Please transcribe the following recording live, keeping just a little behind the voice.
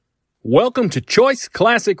Welcome to Choice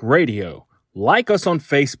Classic Radio. Like us on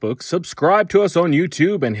Facebook, subscribe to us on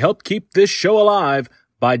YouTube, and help keep this show alive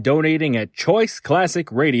by donating at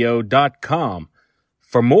choiceclassicradio.com.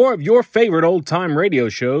 For more of your favorite old-time radio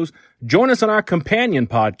shows, join us on our companion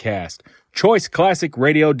podcast, Choice Classic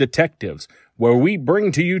Radio Detectives, where we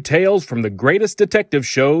bring to you tales from the greatest detective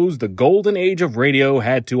shows the golden age of radio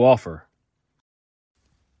had to offer.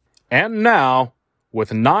 And now,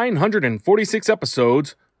 with 946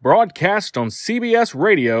 episodes, broadcast on CBS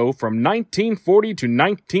Radio from 1940 to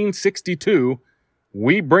 1962,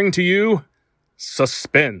 we bring to you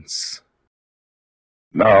Suspense.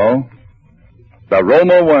 Now, the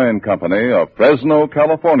Roma Wine Company of Fresno,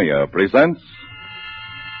 California presents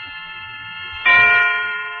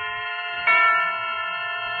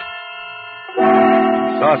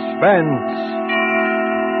Suspense.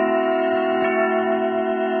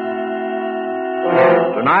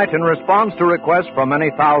 Tonight, in response to requests from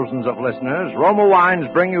many thousands of listeners, Roma Wines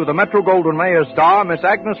bring you the Metro-Goldwyn-Mayer star, Miss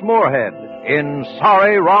Agnes Moorehead, in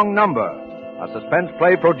Sorry, Wrong Number, a suspense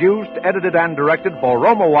play produced, edited, and directed for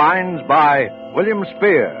Roma Wines by William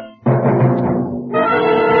Spear.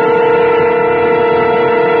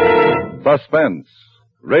 Suspense,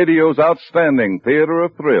 radio's outstanding theater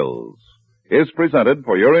of thrills, is presented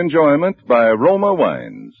for your enjoyment by Roma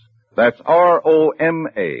Wines. That's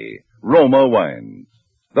R-O-M-A, Roma Wines.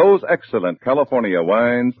 Those excellent California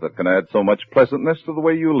wines that can add so much pleasantness to the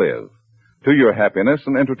way you live, to your happiness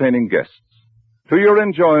in entertaining guests, to your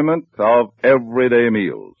enjoyment of everyday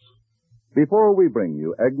meals. Before we bring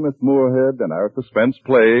you Agnes Moorehead and our suspense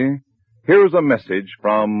play, here's a message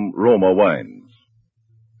from Roma Wines.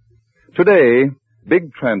 Today,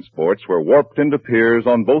 big transports were warped into piers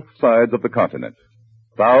on both sides of the continent.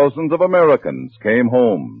 Thousands of Americans came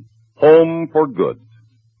home for good.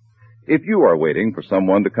 If you are waiting for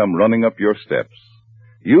someone to come running up your steps,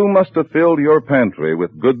 you must have filled your pantry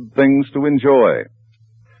with good things to enjoy.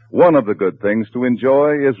 One of the good things to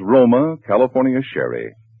enjoy is Roma California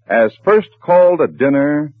Sherry, as first called at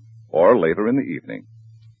dinner or later in the evening.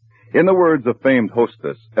 In the words of famed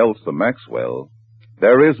hostess Elsa Maxwell,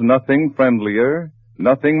 there is nothing friendlier,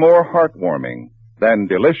 nothing more heartwarming than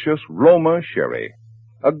delicious Roma Sherry,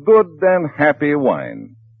 a good and happy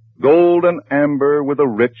wine. Golden amber with a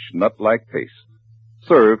rich nut-like taste.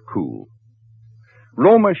 Serve cool.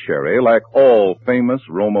 Roma Sherry, like all famous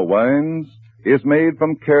Roma wines, is made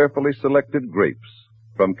from carefully selected grapes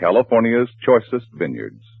from California's choicest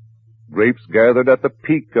vineyards. Grapes gathered at the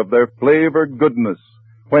peak of their flavor goodness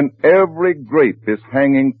when every grape is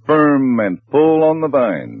hanging firm and full on the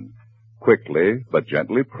vine, quickly but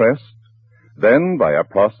gently pressed, then by a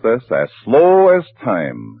process as slow as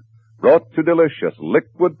time, brought to delicious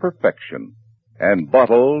liquid perfection and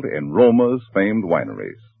bottled in Roma's famed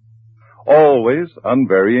wineries. Always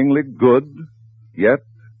unvaryingly good, yet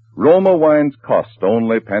Roma wines cost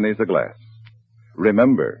only pennies a glass.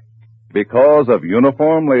 Remember, because of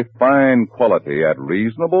uniformly fine quality at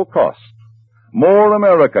reasonable cost, more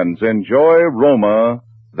Americans enjoy Roma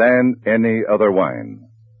than any other wine.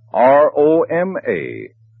 R-O-M-A,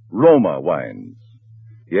 Roma wines.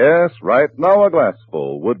 Yes, right now a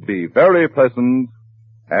glassful would be very pleasant,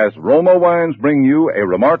 as Roma Wines bring you a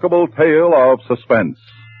remarkable tale of suspense.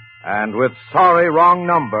 And with Sorry, Wrong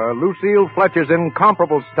Number, Lucille Fletcher's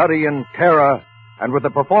incomparable study in terror, and with the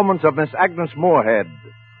performance of Miss Agnes Moorehead,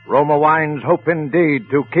 Roma Wines hope indeed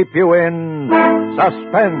to keep you in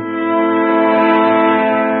suspense.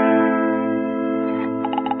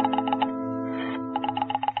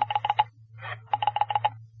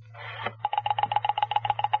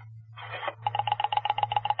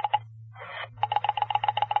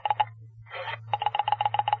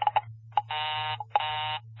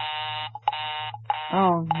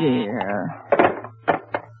 Oh, dear.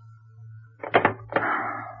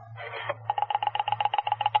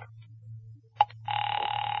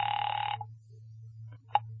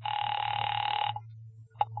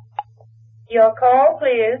 Your call,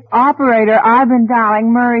 please. Operator, I've been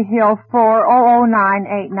dialing Murray Hill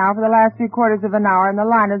 40098 now for the last 3/4 of an hour, and the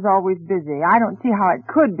line is always busy. I don't see how it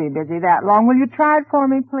could be busy that long. Will you try it for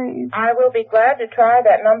me, please? I will be glad to try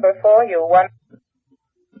that number for you. One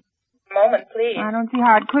moment, please. I don't see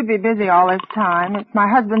how it could be busy all this time. It's my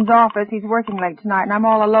husband's office. He's working late tonight, and I'm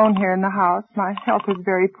all alone here in the house. My health is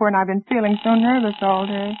very poor, and I've been feeling so nervous all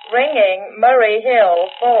day. Ringing Murray Hill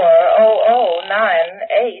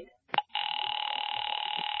 40098.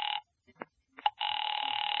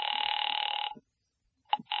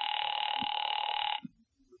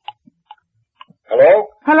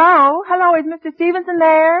 Hello? Hello, is Mr. Stevenson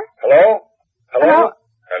there? Hello? Hello?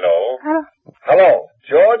 Hello? Hello? Hello?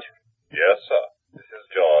 George? Yes, sir. This is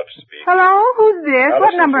George speaking. Hello, who's this? Now,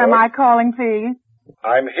 What listen, number am George. I calling, please?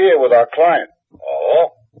 I'm here with our client. Oh,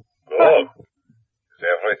 good. Is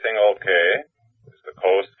everything okay? Is the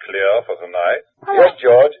coast clear for tonight? Hello. Yes,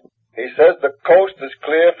 George. He says the coast is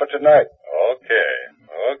clear for tonight. Okay.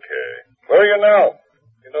 Where are you now?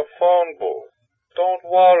 In a phone booth. Don't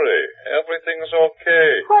worry. Everything's okay.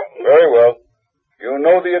 What? Very well. You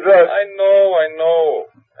know the address. I know.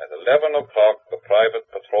 At 11 o'clock, the private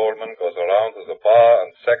patrolman goes around to the bar on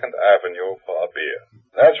 2nd Avenue for a beer.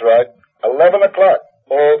 That's right. 11 o'clock.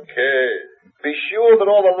 Okay. Be sure that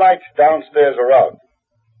all the lights downstairs are out.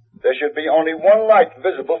 There should be only one light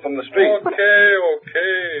visible from the street. Okay.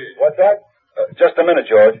 What's that? Just a minute,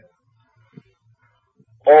 George.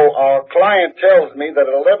 Oh, our client tells me that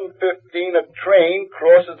at 11:15 a train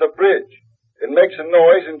crosses a bridge. It makes a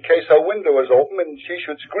noise in case her window is open and she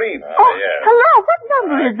should scream. Oh, yes. hello. What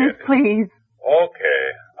number I is this, get it. please? Okay,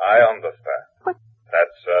 I understand. What?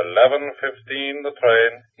 That's 11:15, the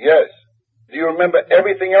train. Yes. Do you remember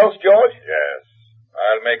everything else, George? Yes.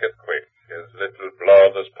 I'll make it quick, as little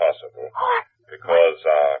blood as possible. What? Because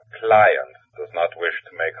our client does not wish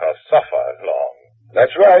to make her suffer long.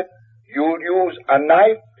 That's right. You'll use a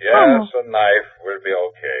knife? Yes, a knife will be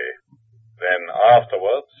okay. Then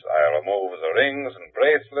afterwards, I remove the rings and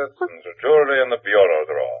bracelets and the jewelry in the bureau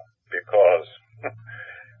drawer. Because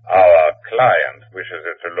our client wishes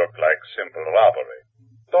it to look like simple robbery.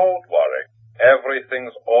 Don't worry.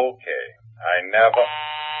 Everything's okay. I never...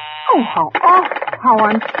 Oh, how awful. How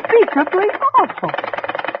unspeakably awful.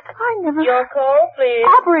 I never... Your call, please.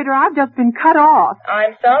 Operator, I've just been cut off.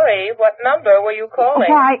 I'm sorry. What number were you calling?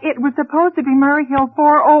 Why, it was supposed to be Murray Hill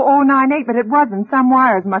 40098, but it wasn't. Some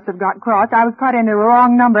wires must have got crossed. I was cut into the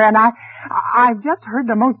wrong number, and I've just heard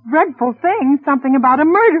the most dreadful thing, something about a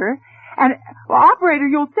murder. And, well, operator,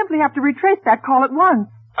 you'll simply have to retrace that call at once.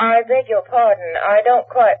 I beg your pardon. I don't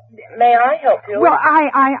quite... May I help you? Well,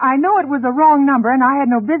 I know it was a wrong number, and I had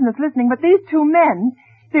no business listening, but these two men,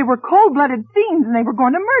 they were cold-blooded fiends, and they were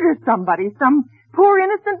going to murder somebody, some poor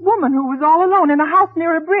innocent woman who was all alone in a house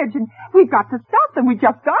near a bridge, and we've got to stop them. We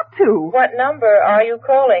just got to. What number are you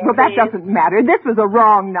calling, Well, that please? doesn't matter. This was a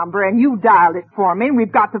wrong number, and you dialed it for me, and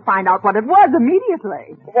we've got to find out what it was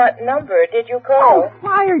immediately. What number did you Oh, call?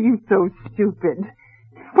 why are you so stupid?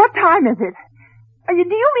 What time is it? Do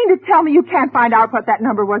you mean to tell me you can't find out what that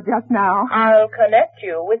number was just now? I'll connect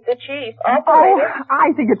you with the chief Oh, operator.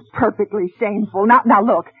 I think it's perfectly shameful. Now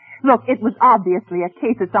look, it was obviously a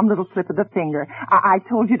case of some little slip of the finger. I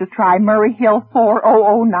told you to try Murray Hill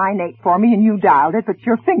 40098 for me, and you dialed it, but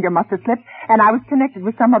your finger must have slipped, and I was connected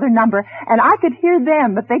with some other number, and I could hear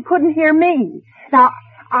them, but they couldn't hear me. Now,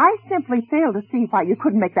 I simply fail to see why you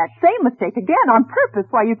couldn't make that same mistake again on purpose,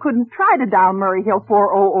 why you couldn't try to dial Murray Hill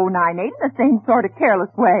 40098 in the same sort of careless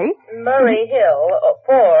way. Murray Hill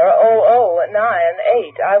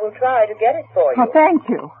 40098. I will try to get it for you. Oh, thank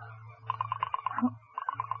you.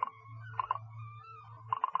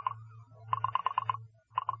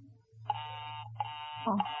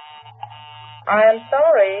 Oh. I am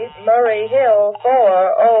sorry. Murray Hill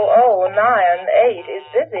 40098 is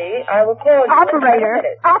busy. I will call you in 20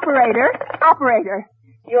 minutes. Operator.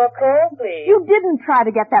 Your call, please. You didn't try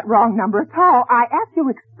to get that wrong number at all. I asked you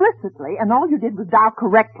explicitly, and all you did was dial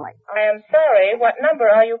correctly. I am sorry. What number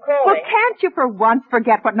are you Well, calling? can't you for once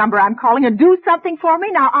forget what number I'm calling and do something for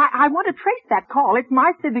me? Now, I want to trace that call. It's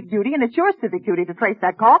my civic duty, and it's your civic duty to trace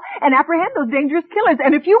that call and apprehend those dangerous killers.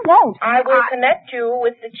 And if you won't... I will connect you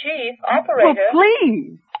with the chief Well, operator.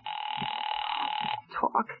 please.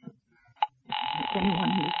 Talk. Is anyone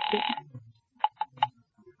listening?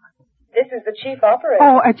 This is the chief operator.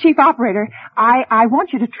 Oh, Chief Operator, I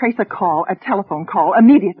want you to trace a call, a telephone call,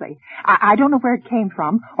 immediately. I don't know where it came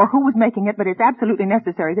from or who was making it, but it's absolutely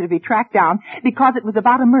necessary that it be tracked down because it was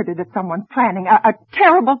about a murder that someone's planning, a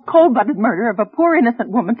terrible, cold-blooded murder of a poor innocent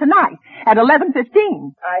woman tonight at 11:15.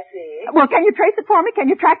 I see. Well, can you trace it for me? Can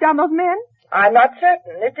you track down those men? I'm not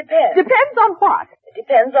certain. It depends. Depends on what? It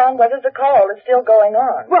depends on whether the call is still going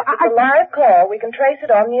on. Well, if it's a live call, we can trace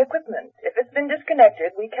it on the equipment. If it's been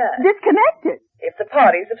disconnected, we can. Disconnected. If the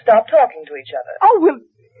parties have stopped talking to each other. Oh,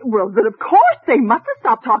 well, but of course they must have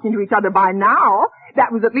stopped talking to each other by now.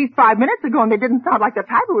 That was at least 5 minutes ago, and they didn't sound like the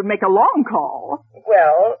type who would make a long call.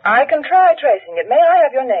 Well, I can try tracing it. May I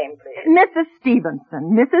have your name, please? Mrs.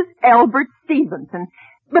 Stevenson. Mrs. Albert Stevenson.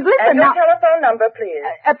 But listen And your now... telephone number, please.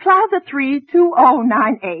 Plaza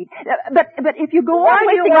 32098. But if you go Why on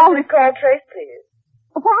do you wasting all want this... this call traced, please?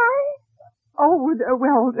 Why? Oh,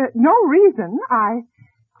 well, no reason.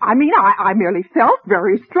 I merely felt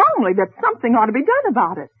very strongly that something ought to be done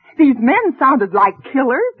about it. These men sounded like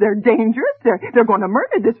killers. They're dangerous. They're going to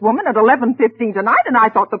murder this woman at 11:15 tonight, and I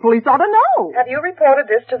thought the police ought to know. Have you reported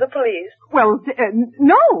this to the police? Well,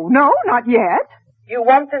 no, not yet. You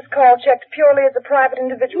want this call checked purely as a private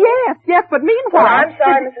individual? Yes, but meanwhile... Well, I'm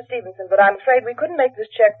sorry, Mrs. Stevenson, but I'm afraid we couldn't make this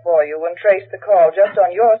check for you and trace the call just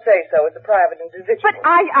on your say-so as a private individual. But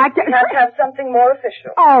I You have to have something more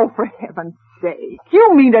official. Oh, for heaven's sake.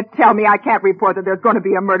 You mean to tell me I can't report that there's going to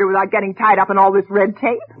be a murder without getting tied up in all this red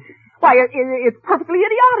tape? Why, it's perfectly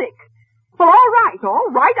idiotic. Well,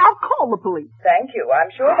 all right, I'll call the police. Thank you. I'm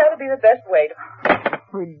sure that'll be the best way to...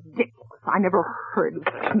 Ridiculous. I never heard of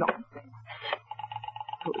such nonsense.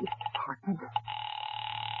 Police department.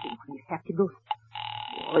 You have to go...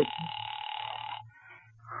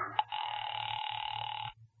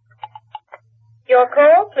 Your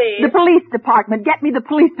call, please. The police department. Get me the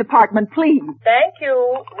police department, please. Thank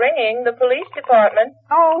you. Ringing the police department.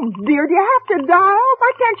 Oh, dear, do you have to dial?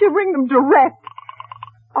 Why can't you ring them direct?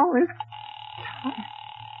 All this time.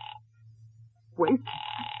 Wait.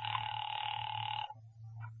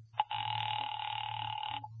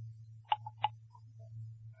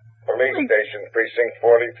 Police Station, Precinct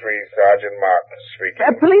 43, Sergeant Martin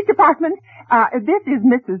speaking. Police department, this is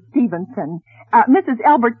Mrs. Stevenson. Mrs.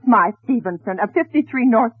 Elbert Smythe Stevenson of 53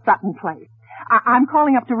 North Sutton Place. I'm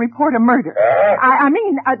calling up to report a murder.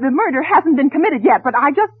 The murder hasn't been committed yet, but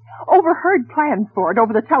I just overheard plans for it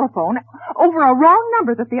over the telephone, over a wrong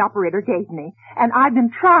number that the operator gave me. And I've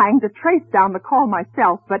been trying to trace down the call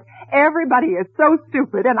myself, but everybody is so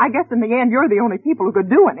stupid, and I guess in the end you're the only people who could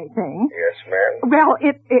do anything. Yes, ma'am. Well,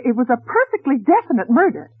 it was a perfectly definite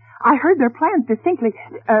murder. I heard their plans distinctly.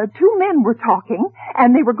 Two men were talking,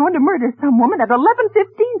 and they were going to murder some woman at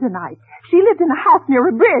 11:15 tonight. She lived in a house near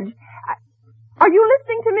a bridge. Are you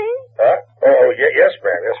listening to me? Huh? Oh, yes,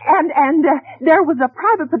 ma'am, yes, ma'am. And there was a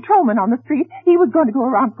private patrolman on the street. He was going to go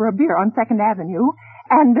around for a beer on 2nd Avenue.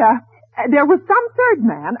 And there was some third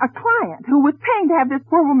man, a client, who was paying to have this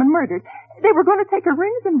poor woman murdered. They were going to take her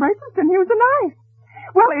rings and bracelets and use a knife.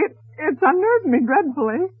 Well, it's unnerved me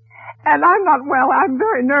dreadfully. And I'm not well. I'm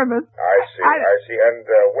very nervous. I see. And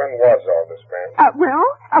when was all this, ma'am?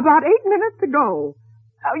 Well, about 8 minutes ago.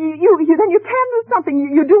 Then you can do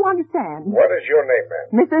something. You do understand. What is your name,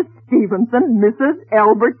 ma'am? Mrs. Stevenson, Mrs.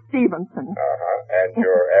 Albert Stevenson. And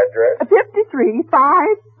your address?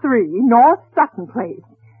 5353 North Sutton Place.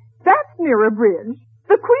 That's near a bridge.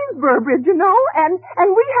 The Queensboro Bridge, you know, and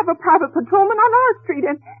we have a private patrolman on our street,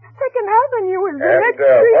 and 2nd Avenue is the next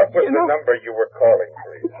street, what was the number you were calling,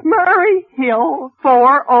 please? Murray Hill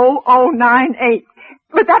 40098.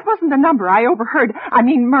 But that wasn't the number. I overheard.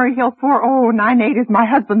 Murray Hill 40098 is my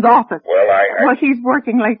husband's office. Well, he's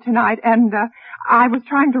working late tonight, and I was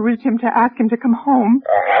trying to reach him to ask him to come home.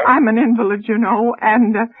 I'm an invalid, you know,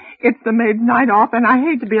 and it's the maid's night off, and I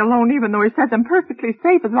hate to be alone, even though he says I'm perfectly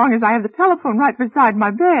safe as long as I have the telephone right beside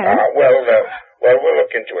my bed. Well, we'll look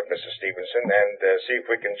into it, Mrs. Stevenson, and see if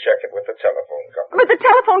we can check it with the telephone company. But the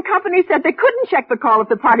telephone company said they couldn't check the call if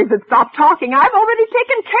the parties had stopped talking. I've already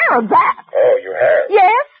taken care of that. Oh, you have?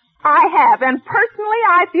 Yes, I have. And personally,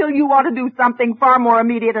 I feel you ought to do something far more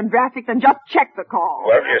immediate and drastic than just check the call.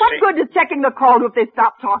 Well, what good is checking the call if they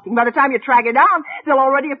stop talking? By the time you track it down, they'll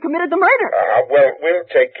already have committed the murder. Well, we'll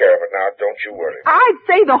take care of it now. Don't you worry. I'd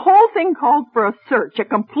say the whole thing calls for a search, a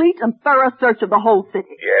complete and thorough search of the whole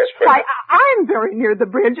city. Yes, but... Why, I'm very near the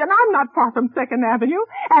bridge, and I'm not far from 2nd Avenue,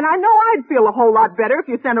 and I know I'd feel a whole lot better if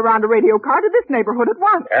you sent around a radio car to this neighborhood at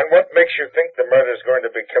once. And what makes you think the murder's going to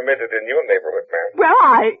be committed in your neighborhood, ma'am? Well,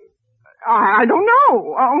 I don't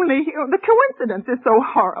know. Only the coincidence is so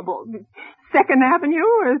horrible. 2nd Avenue,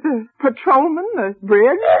 the patrolman, the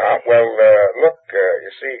bridge. Look,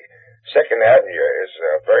 you see, 2nd Avenue is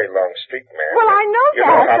a very long street, ma'am. Well, I know You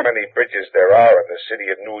know how many bridges there are in the city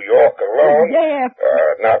of New York alone? Yes.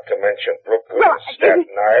 Not to mention Brooklyn, Staten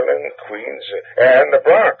Island, Queens, and the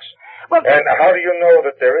Bronx. Well, and how do you know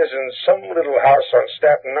that there isn't some little house on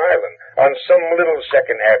Staten Island, on some little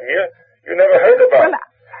 2nd Avenue you never heard about?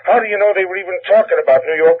 How do you know they were even talking about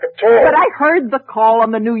New York at all? But I heard the call on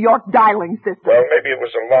the New York dialing system. Well, maybe it was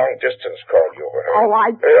a long-distance call you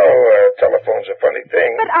overheard. Oh, telephone's a funny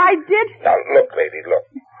thing. But I did... Now, look, lady, look.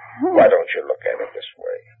 Why don't you look at it this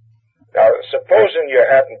way? Now, supposing you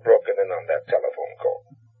hadn't broken in on that telephone call.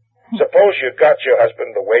 Suppose you got your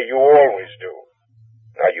husband the way you always do.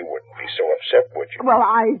 Now, you wouldn't be so upset, would you? Well,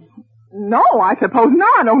 No, I suppose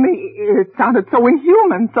not, only it sounded so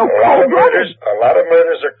inhuman, so cold-blooded. A lot of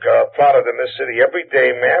murders are plotted in this city every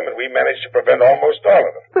day, ma'am, and we manage to prevent almost all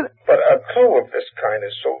of them. But a clue of this kind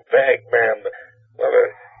is so vague, ma'am. Well,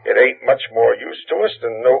 It ain't much more use to us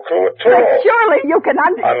than no clue at But all. surely you can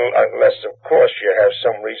Unless, of course, you have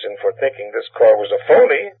some reason for thinking this call was a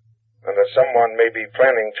phony, and that someone may be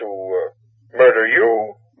planning to murder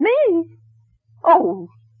you. Me? Oh,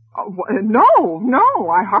 no,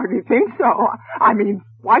 I hardly think so. I mean,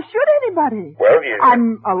 why should anybody? Well,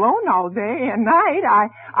 I'm alone all day and night.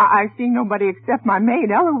 I see nobody except my maid,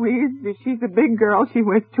 Eloise. She's a big girl. She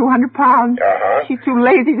weighs 200 pounds. Uh-huh. She's too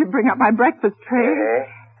lazy to bring up my breakfast tray. Mm-hmm.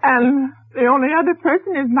 And the only other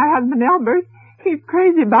person is my husband, Albert. He's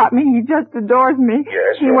crazy about me. He just adores me.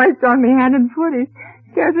 Yes, he waits on me hand and foot. He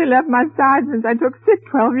scarcely left my side since I took sick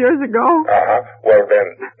 12 years ago. Uh-huh. Well,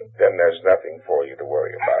 then there's nothing for you to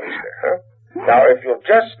worry about, is there, huh? Now, if you'll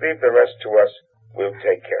just leave the rest to us, we'll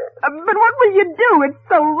take care of it. But what will you do? It's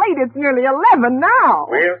so late. It's nearly 11 now.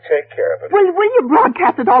 We'll take care of it. Will you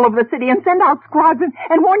broadcast it all over the city and send out squads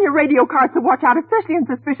and warn your radio cars to watch out, especially in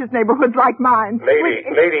suspicious neighborhoods like mine?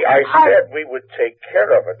 Lady, I said we would take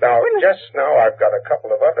care of it. Now, just now, I've got a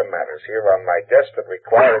couple of other matters here on my desk that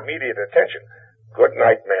require immediate attention. Good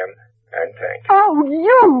night, ma'am, and thank you. Oh,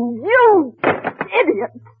 you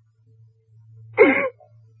idiot.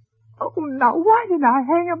 Oh, now, why did I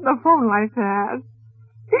hang up the phone like that?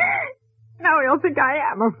 Now he'll think I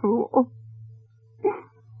am a fool.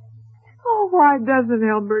 Oh, why doesn't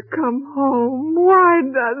Albert come home? Why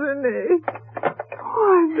doesn't he?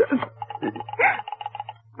 Why doesn't he?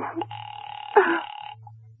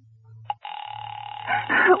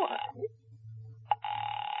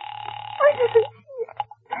 Why doesn't he?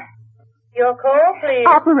 Your call, please.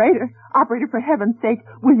 Operator, for heaven's sake,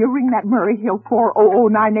 will you ring that Murray Hill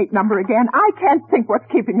 40098 number again? I can't think what's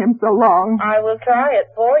keeping him so long. I will try it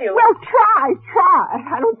for you. Well, try.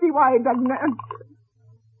 I don't see why he doesn't answer.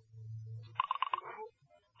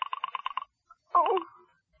 Oh.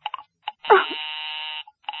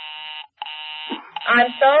 I'm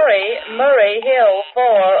sorry, Murray Hill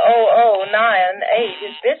 40098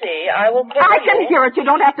 is busy. I will call you. I can hear it. You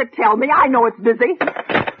don't have to tell me. I know it's busy.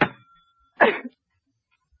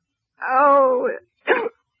 Oh, if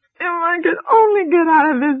I could only get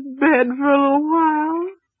out of this bed for a little while.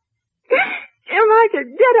 If I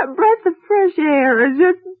could get a breath of fresh air and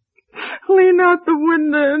just lean out the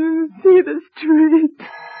window and see the street.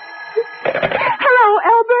 Hello,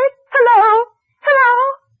 Albert? Hello?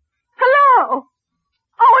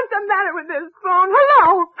 Oh, what's the matter with this phone?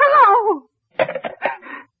 Hello?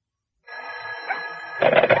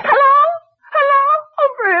 Oh,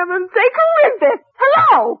 for heaven's sake, who is this?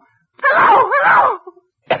 Hello?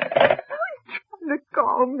 Who's trying to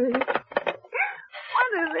call me? What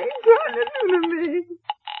are they trying to do to me?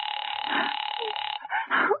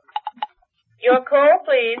 Your call,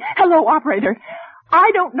 please. Hello, operator.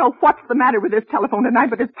 I don't know what's the matter with this telephone tonight,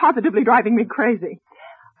 but it's positively driving me crazy.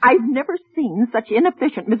 I've never seen such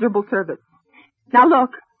inefficient, miserable service. Now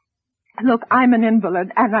look, I'm an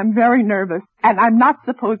invalid, and I'm very nervous, and I'm not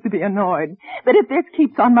supposed to be annoyed. But if this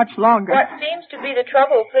keeps on much longer... What seems to be the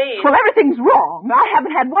trouble, please? Well, everything's wrong. I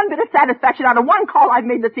haven't had one bit of satisfaction out of one call I've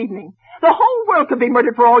made this evening. The whole world could be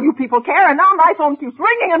murdered for all you people care, and now my phone keeps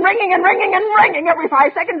ringing and ringing and ringing and ringing every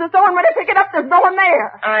 5 seconds or so, and when I pick it up, there's no one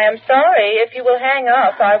there. I am sorry. If you will hang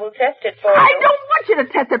up, I will test it for you. I don't want you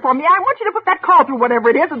to test it for me. I want you to put that call through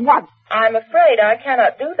whatever it is at once. I'm afraid I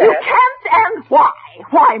cannot do that. You can't, and why?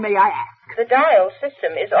 Why, may I ask? The dial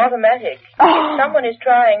system is automatic. Oh. If someone is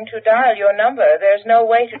trying to dial your number, there's no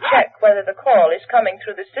way to check whether the call is coming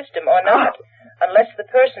through the system or not, unless the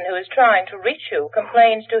person who is trying to reach you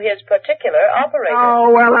complains to his particular operator.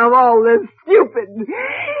 Oh, well, I'm all this stupid.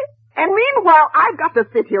 And meanwhile, I've got to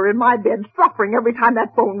sit here in my bed suffering every time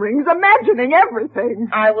that phone rings, imagining everything.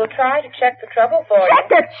 I will try to check the trouble for you.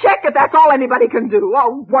 Check it. That's all anybody can do.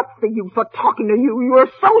 Oh, what's the use of talking to you? You're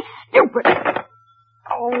so stupid.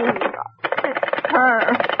 Oh, it's her.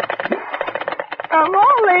 I'm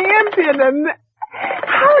only impudent.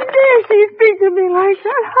 How dare she speak to me like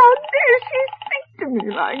that? How dare she speak to me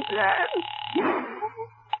like that?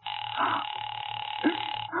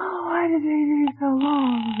 Oh, why did they take so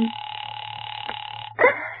long?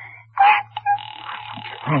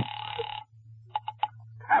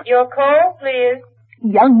 Your call, please.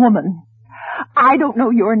 Young woman, I don't know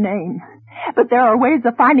your name, but there are ways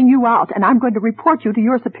of finding you out, and I'm going to report you to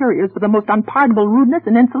your superiors for the most unpardonable rudeness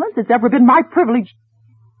and insolence it's ever been my privilege.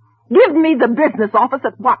 Give me the business office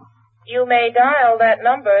at once. You may dial that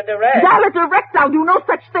number direct. Dial it direct? I'll do no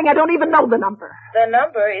such thing. I don't even know the number. The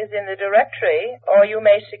number is in the directory, or you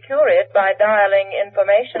may secure it by dialing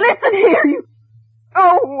information. Listen here, you...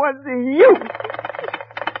 Oh, what's the use?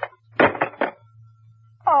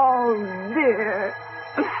 Oh, dear.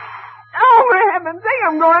 Oh, for heaven's sake,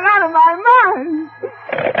 I'm going out of my mind.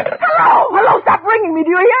 Hello, stop ringing me.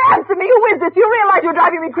 Do you hear? Answer me. Who is this? You realize you're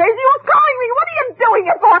driving me crazy? Who's calling me? What are you doing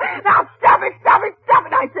it for? Now, stop it,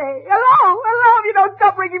 I say. Hello, if you don't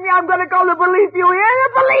stop ringing me, I'm going to call the police. You hear?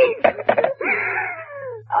 The police!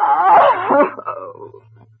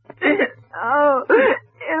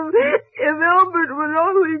 If Albert would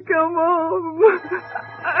only come home.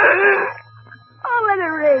 Oh, let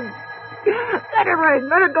it ring. Let it ring.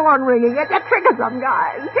 Let it go on ringing. It's a trick of some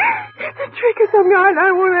kind.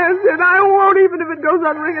 I won't answer it. I won't, even if it goes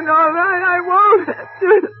on ringing all night. I won't answer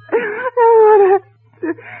it.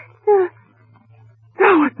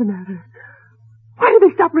 Now, what's the matter? Why did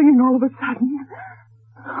they stop ringing all of a sudden?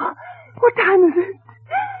 What time is it?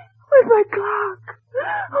 Where's my clock?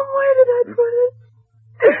 Where did I put it?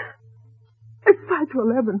 It's 5 to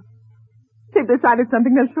 11. They've decided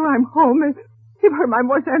something. They're sure I'm home. They've heard my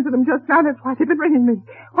voice answer them just now. That's why they've been ringing me.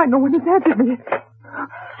 Why no one has answered me.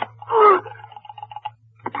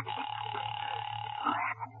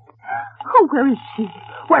 Oh, where is she?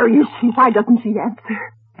 Where is she? Why doesn't she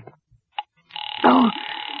answer? Oh,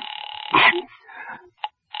 answer.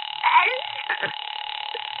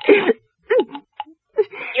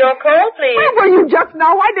 Your call, please. Where were you just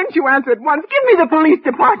now? Why didn't you answer at once? Give me the police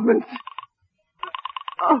department.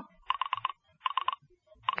 Oh.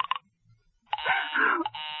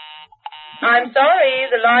 I'm sorry,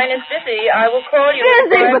 the line is busy. I will call you.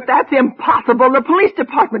 Busy? But that's impossible. The police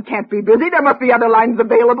department can't be busy. There must be other lines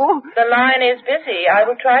available. The line is busy. I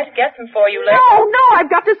will try to get them for you later. No, I've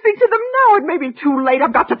got to speak to them now. It may be too late.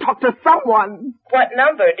 I've got to talk to someone. What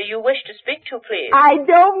number do you wish to speak to, please? I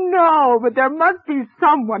don't know, but there must be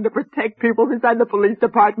someone to protect people beside the police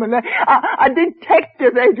department. A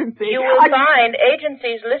detective agency. You will find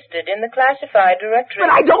agencies listed in the classified directory. But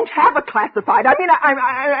I don't have a classified. I mean,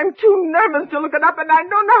 I'm too nervous to look it up, and I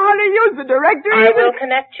don't know how to use the directory. I will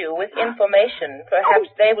connect you with information. Perhaps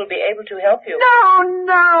they will be able to help you.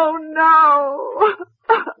 No.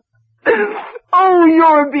 Oh,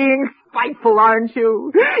 you're being spiteful, aren't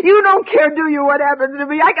you? You don't care, do you, what happens to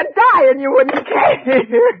me? I could die and you wouldn't care.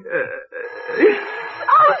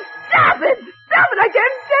 Oh, stop it! I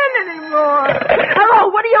can't stand anymore. Hello,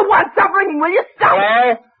 what do you want? Stop ringing, will you? Stop!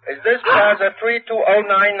 Hello? Is this Plaza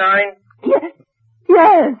 32099?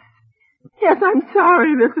 Yes, I'm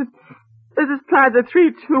sorry. This is Plaza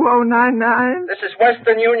 32099. This is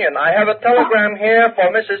Western Union. I have a telegram here for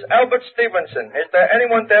Mrs. Albert Stevenson. Is there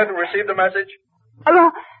anyone there to receive the message? Hello,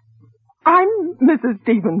 I'm Mrs.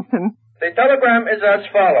 Stevenson. The telegram is as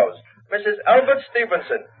follows. Mrs. Albert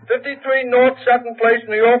Stevenson, 53 North Sutton Place,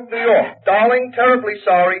 New York, New York. Darling, terribly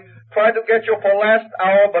sorry. Tried to get you for last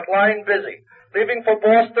hour, but line busy. Leaving for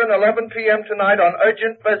Boston 11 p.m. tonight on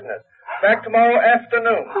urgent business. Back tomorrow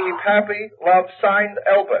afternoon. Keep happy. Love, signed,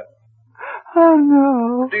 Albert. Oh,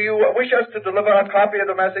 no. Do you wish us to deliver a copy of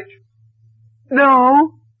the message?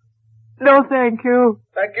 No. No, thank you.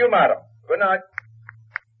 Thank you, madam. Good night.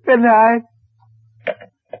 Good night.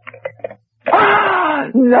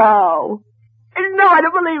 No, I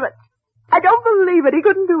don't believe it. I don't believe it. He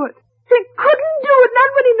couldn't do it. He couldn't do it.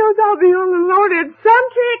 Not when he knows I'll be all alone. It's some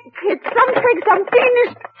trick, some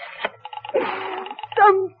fiendish...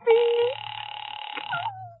 Some fiendish...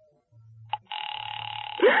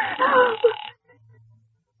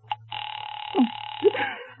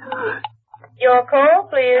 Your call,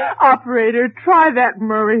 please. Operator, try that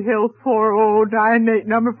Murray Hill 4098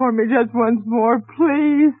 number for me just once more,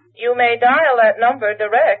 please. You may dial that number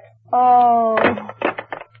direct. Oh.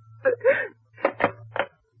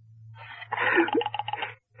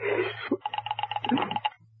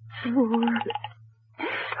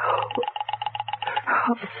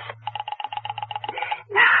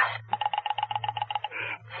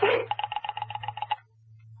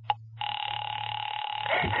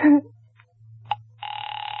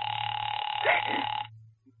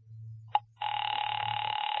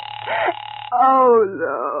 Oh,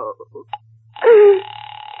 no.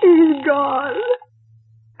 He's gone.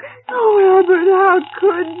 Oh, Albert, how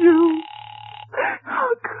could you? How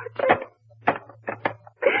could you?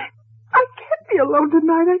 I can't be alone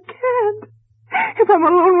tonight. I can't. If I'm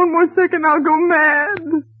alone one more second, I'll go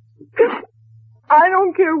mad. I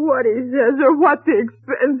don't care what he says or what the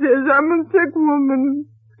expense is. I'm a sick woman.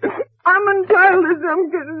 I'm entitled to some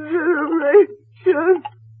consideration.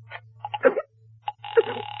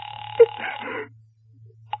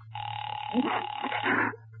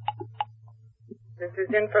 This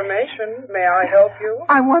is information. May I help you?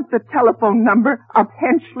 I want the telephone number of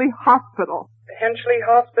Henchley Hospital. Henchley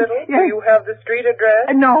Hospital? Yes. Do you have the street address?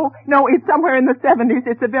 No, it's somewhere in the 70s.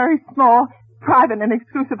 It's a very small private and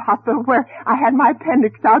exclusive hospital where I had my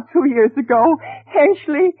appendix out 2 years ago.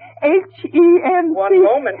 Henchley, H-E-N-C. One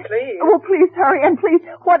moment, please. Oh, please hurry, and please,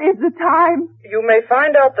 what is the time? You may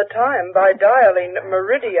find out the time by dialing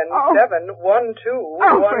Meridian 71212.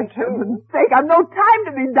 For heaven's sake, I've no time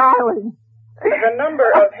to be dialing. The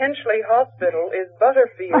number of Henchley Hospital is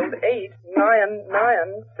Butterfield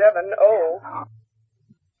 89970.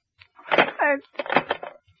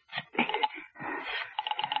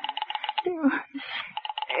 2,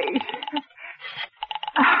 8.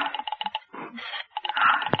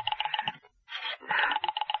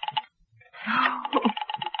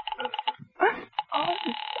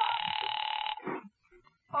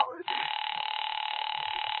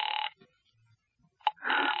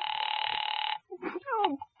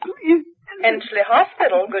 Please. Henchley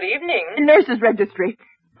Hospital, good evening. Nurses Registry.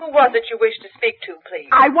 Who was it you wished to speak to, please?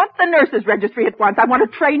 I want the nurses registry at once. I want a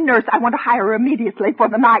trained nurse. I want to hire her immediately for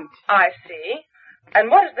the night. I see. And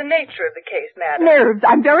what is the nature of the case, madam? Nerves.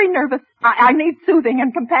 I'm very nervous. I need soothing and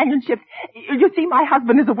companionship. You see, my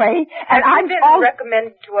husband is away, and Have you been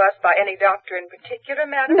recommended to us by any doctor in particular,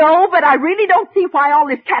 madam? No, but I really don't see why all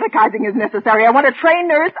this catechizing is necessary. I want a trained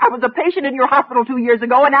nurse. I was a patient in your hospital 2 years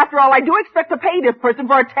ago, and after all, I do expect to pay this person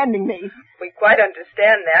for attending me. We quite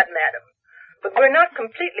understand that, madam. But we're not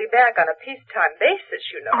completely back on a peacetime basis,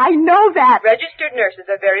 you know. I know that. Registered nurses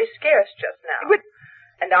are very scarce just now.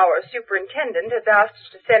 And our superintendent has asked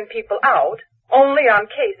us to send people out only on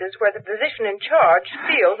cases where the physician in charge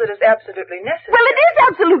feels it is absolutely necessary. Well, it is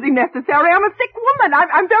absolutely necessary. I'm a sick woman.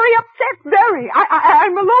 I'm very upset, very.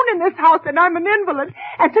 I'm alone in this house, and I'm an invalid.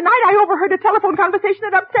 And tonight I overheard a telephone conversation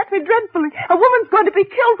that upset me dreadfully. A woman's going to be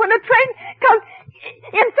killed when a train comes.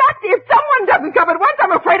 In fact, if someone doesn't come at once,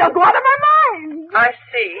 I'm afraid I'll go out of my mind. I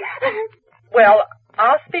see. Well,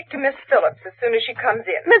 I'll speak to Miss Phillips as soon as she comes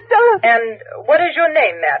in. Miss Phillips? And what is your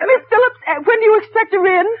name, madam? Miss Phillips, when do you expect her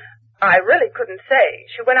in? I really couldn't say.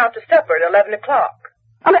 She went out to supper at 11 o'clock.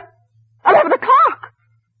 11 o'clock?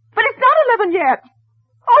 But it's not 11 yet.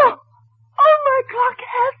 Oh, my clock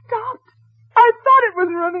has stopped. I thought it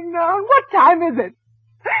was running down. What time is it?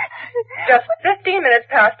 Just 15 minutes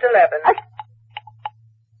past 11.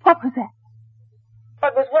 What was that?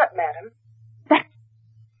 What was what, madam?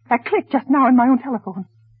 That clicked just now on my own telephone.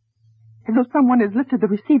 As though someone has lifted the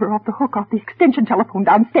receiver off the hook off the extension telephone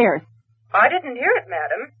downstairs. I didn't hear it,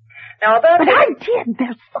 madam. Now about... But I did.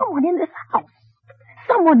 There's someone in this house.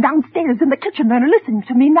 Someone downstairs in the kitchen. They're listening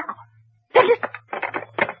to me now. They're listening.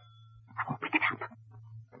 I won't pick it up.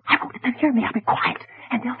 I won't let them hear me. I'll be quiet.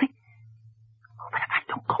 And they'll think... Oh, but if I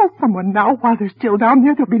don't call someone now while they're still down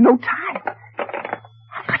there, there'll be no time.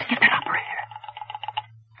 I've got to get that operator.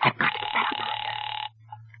 I've got to get that operator.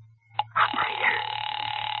 Operator,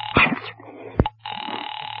 answer me.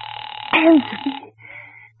 Answer me.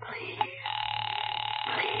 Please.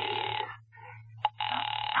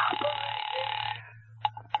 Operator.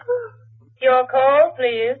 Your call,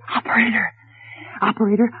 please.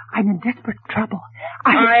 Operator, I'm in desperate trouble.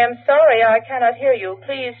 I am sorry I cannot hear you.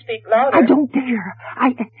 Please speak louder. I don't dare.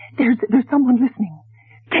 There's someone listening.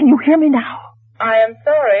 Can you hear me now? I am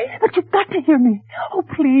sorry. But you've got to hear me. Oh,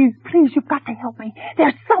 please, you've got to help me.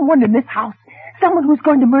 There's someone in this house. Someone who's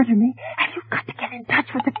going to murder me. And you've got to get in touch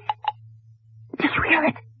with it. Did you hear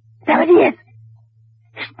it? There it is.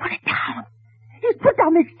 He's put it down. He's put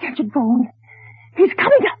down the extension phone. He's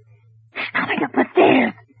coming up. He's coming up the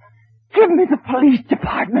stairs. Give me the police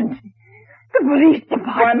department. The police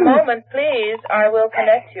department. One moment, please. I will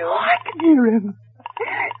connect you. Oh, I can hear him.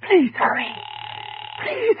 Please hurry.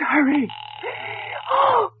 Please hurry.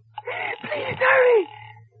 Oh, please hurry.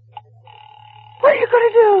 What are you going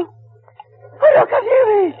to do? Oh, look, come hear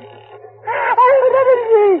me. I have an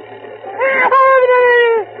enemy.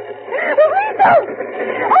 Please don't.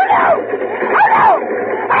 Oh, no. Oh, no.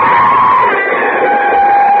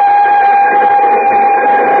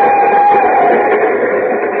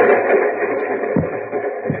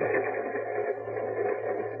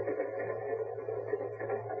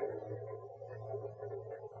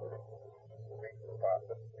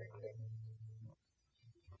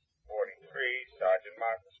 Sergeant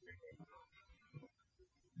Martin speaking.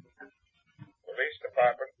 Police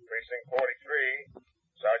Department, Precinct 43.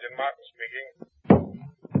 Sergeant Martin speaking.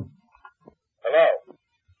 Hello.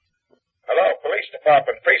 Hello, Police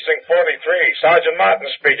Department, Precinct 43. Sergeant Martin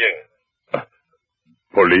speaking.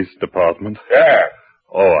 Police Department? Yeah.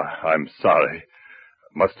 Oh, I'm sorry.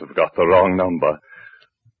 Must have got the wrong number.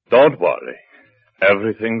 Don't worry.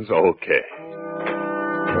 Everything's okay.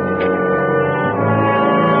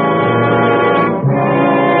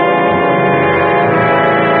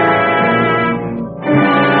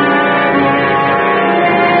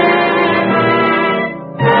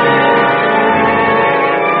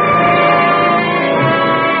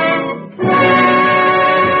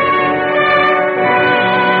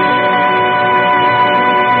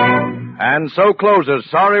 And so closes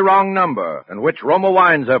Sorry Wrong Number, in which Roma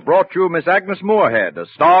Wines have brought you Miss Agnes Moorehead, a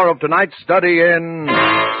star of tonight's study in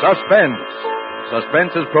Suspense.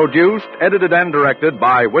 Suspense is produced, edited, and directed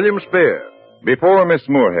by William Spear. Before Miss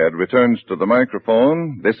Moorehead returns to the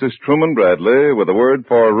microphone, this is Truman Bradley with a word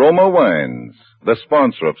for Roma Wines, the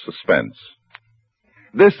sponsor of Suspense.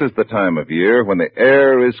 This is the time of year when the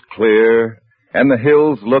air is clear and the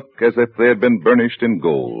hills look as if they had been burnished in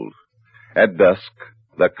gold. At dusk,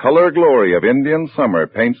 the color glory of Indian summer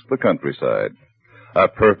paints the countryside, a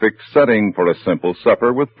perfect setting for a simple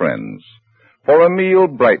supper with friends, for a meal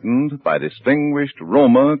brightened by distinguished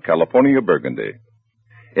Roma California Burgundy.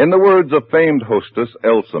 In the words of famed hostess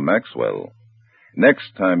Elsa Maxwell,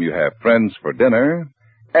 next time you have friends for dinner,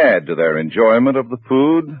 add to their enjoyment of the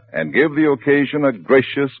food and give the occasion a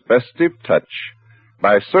gracious, festive touch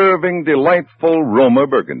by serving delightful Roma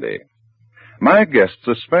Burgundy. My guests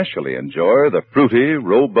especially enjoy the fruity,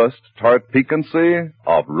 robust, tart piquancy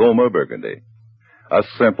of Roma Burgundy, a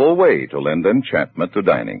simple way to lend enchantment to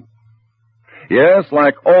dining. Yes,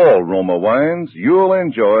 like all Roma wines, you'll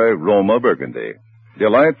enjoy Roma Burgundy.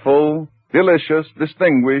 Delightful, delicious,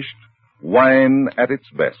 distinguished, wine at its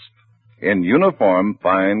best, in uniform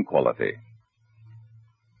fine quality.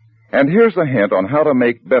 And here's a hint on how to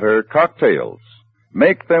make better cocktails.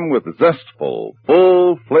 Make them with zestful,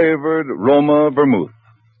 full-flavored Roma vermouth,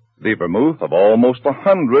 the vermouth of almost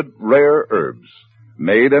 100 rare herbs,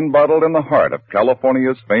 made and bottled in the heart of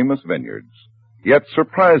California's famous vineyards, yet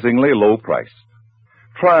surprisingly low-priced.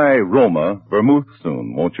 Try Roma vermouth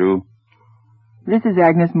soon, won't you? This is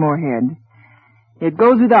Agnes Moorehead. It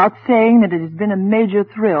goes without saying that it has been a major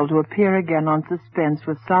thrill to appear again on Suspense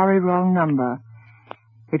with Sorry Wrong Number.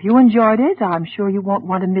 If you enjoyed it, I'm sure you won't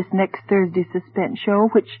want to miss next Thursday's Suspense show,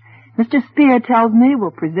 which Mr. Spear tells me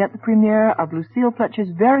will present the premiere of Lucille Fletcher's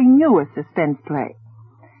very newest suspense play.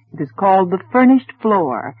 It is called The Furnished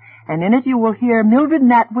Floor, and in it you will hear Mildred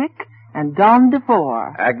Natwick and Don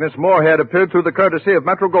DeFore. Agnes Moorehead appeared through the courtesy of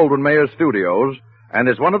Metro-Goldwyn-Mayer Studios and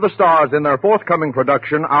is one of the stars in their forthcoming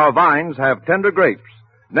production, Our Vines Have Tender Grapes.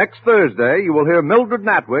 Next Thursday, you will hear Mildred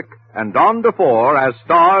Natwick and Don DeFore as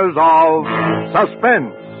stars of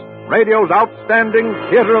Suspense, radio's outstanding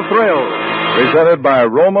theater of thrills. Presented by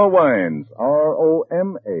Roma Wines,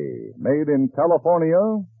 R-O-M-A, made in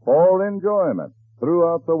California for enjoyment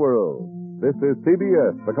throughout the world. This is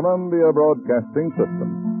CBS, the Columbia Broadcasting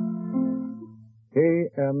System.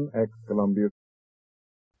 KNX Columbia.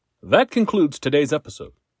 That concludes today's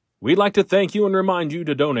episode. We'd like to thank you and remind you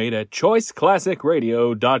to donate at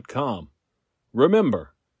choiceclassicradio.com.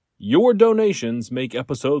 Remember, your donations make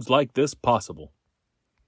episodes like this possible.